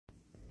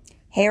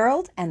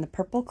Harold and the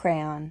Purple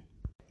Crayon.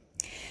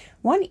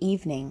 One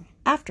evening,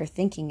 after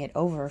thinking it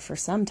over for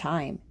some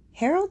time,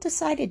 Harold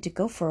decided to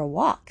go for a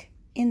walk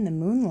in the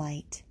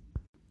moonlight.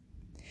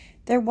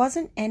 There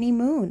wasn't any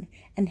moon,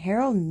 and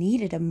Harold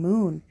needed a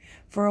moon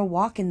for a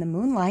walk in the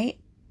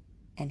moonlight,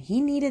 and he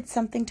needed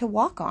something to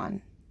walk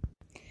on.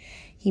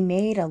 He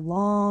made a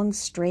long,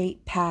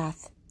 straight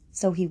path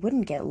so he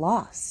wouldn't get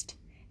lost,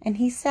 and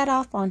he set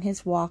off on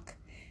his walk,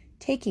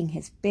 taking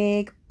his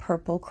big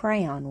purple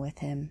crayon with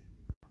him.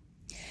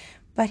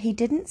 But he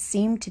didn't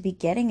seem to be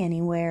getting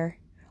anywhere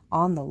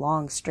on the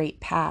long,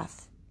 straight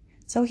path,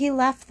 so he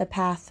left the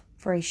path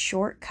for a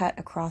short cut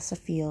across a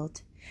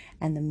field,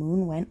 and the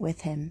moon went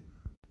with him.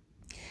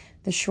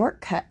 The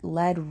shortcut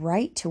led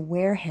right to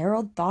where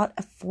Harold thought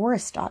a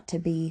forest ought to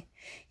be.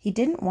 He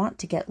didn't want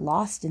to get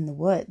lost in the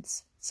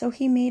woods, so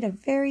he made a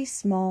very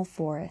small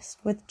forest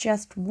with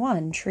just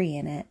one tree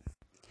in it.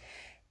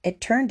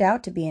 It turned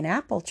out to be an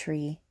apple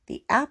tree.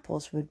 The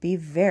apples would be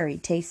very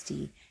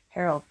tasty,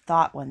 Harold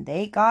thought, when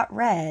they got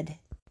red.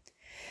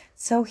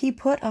 So he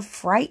put a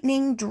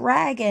frightening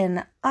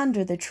dragon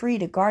under the tree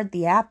to guard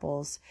the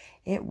apples.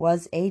 It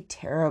was a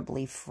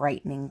terribly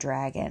frightening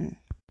dragon.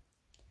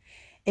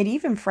 It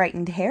even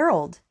frightened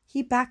Harold.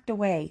 He backed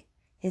away.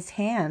 His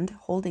hand,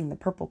 holding the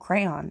purple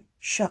crayon,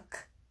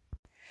 shook.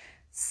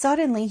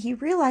 Suddenly he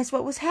realized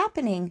what was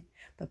happening,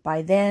 but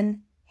by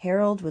then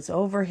Harold was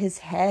over his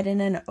head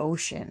in an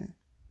ocean.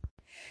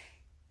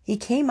 He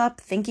came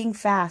up thinking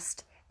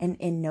fast, and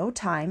in no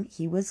time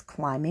he was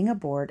climbing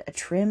aboard a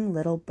trim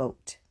little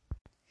boat.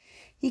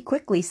 He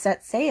quickly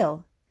set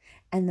sail,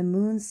 and the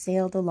moon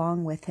sailed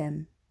along with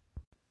him.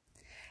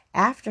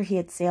 After he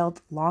had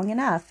sailed long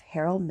enough,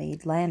 Harold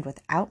made land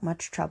without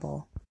much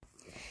trouble.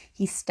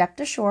 He stepped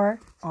ashore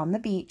on the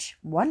beach,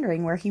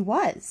 wondering where he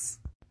was.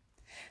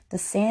 The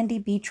sandy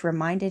beach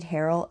reminded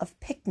Harold of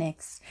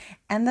picnics,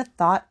 and the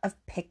thought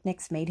of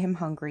picnics made him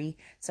hungry,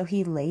 so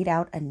he laid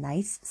out a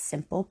nice,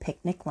 simple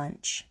picnic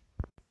lunch.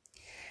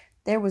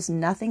 There was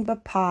nothing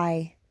but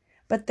pie,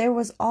 but there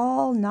was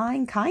all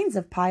 9 kinds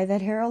of pie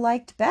that Harold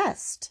liked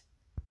best.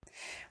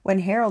 When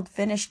Harold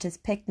finished his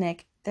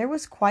picnic, there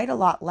was quite a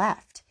lot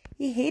left.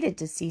 He hated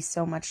to see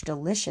so much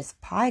delicious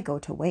pie go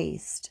to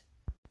waste.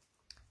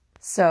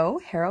 So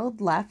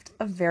Harold left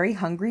a very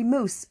hungry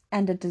moose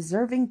and a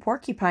deserving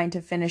porcupine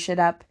to finish it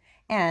up,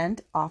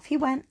 and off he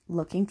went,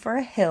 looking for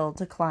a hill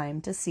to climb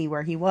to see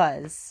where he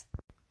was.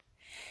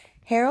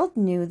 Harold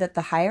knew that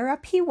the higher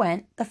up he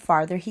went, the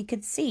farther he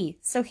could see,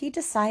 so he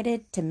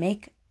decided to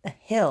make the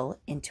hill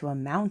into a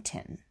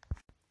mountain.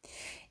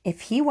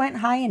 If he went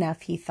high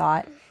enough, he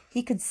thought,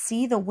 he could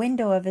see the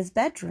window of his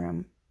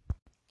bedroom.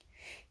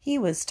 He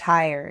was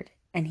tired,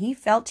 and he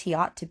felt he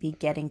ought to be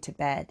getting to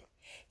bed.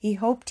 He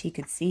hoped he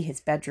could see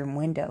his bedroom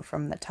window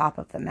from the top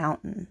of the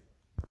mountain.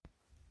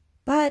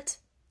 But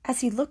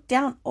as he looked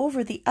down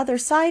over the other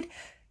side,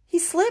 he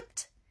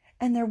slipped,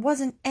 and there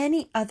wasn't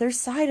any other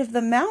side of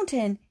the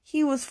mountain.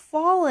 He was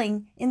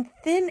falling in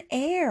thin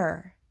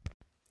air.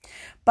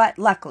 But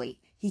luckily,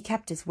 he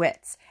kept his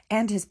wits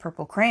and his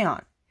purple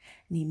crayon,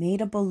 and he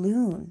made a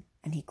balloon,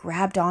 and he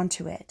grabbed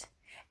onto it,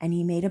 and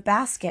he made a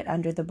basket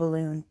under the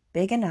balloon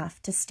big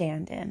enough to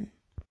stand in.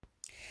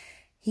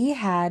 He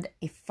had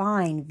a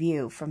fine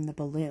view from the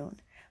balloon,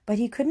 but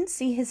he couldn't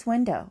see his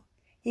window.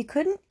 He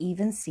couldn't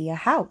even see a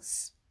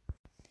house.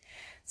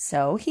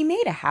 So he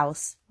made a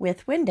house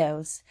with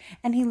windows,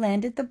 and he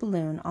landed the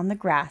balloon on the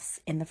grass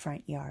in the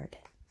front yard.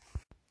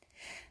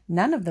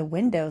 None of the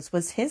windows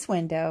was his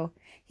window.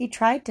 He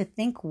tried to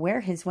think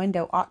where his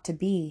window ought to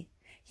be.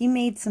 He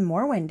made some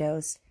more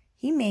windows.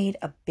 He made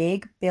a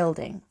big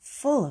building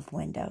full of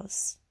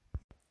windows.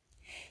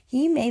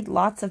 He made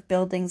lots of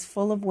buildings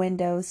full of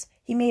windows.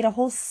 He made a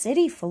whole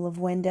city full of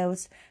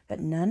windows, but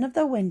none of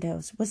the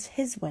windows was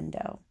his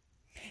window.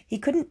 He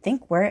couldn't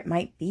think where it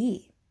might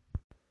be.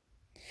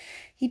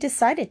 He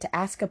decided to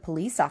ask a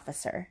police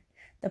officer.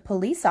 The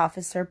police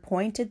officer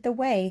pointed the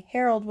way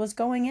Harold was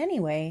going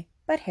anyway,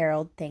 but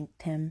Harold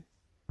thanked him.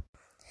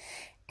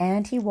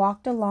 And he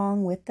walked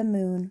along with the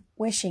moon,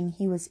 wishing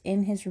he was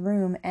in his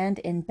room and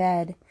in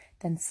bed.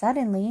 Then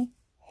suddenly,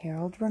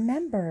 Harold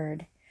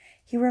remembered.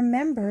 He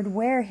remembered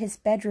where his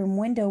bedroom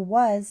window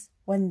was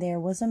when there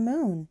was a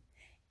moon.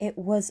 It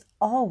was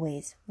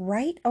always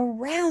right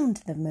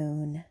around the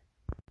moon.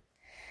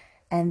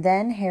 And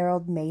then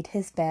Harold made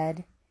his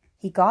bed.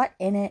 He got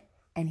in it,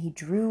 and he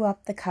drew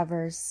up the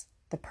covers.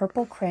 The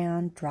purple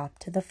crayon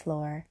dropped to the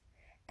floor,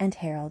 and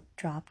Harold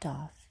dropped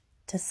off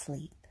to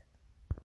sleep.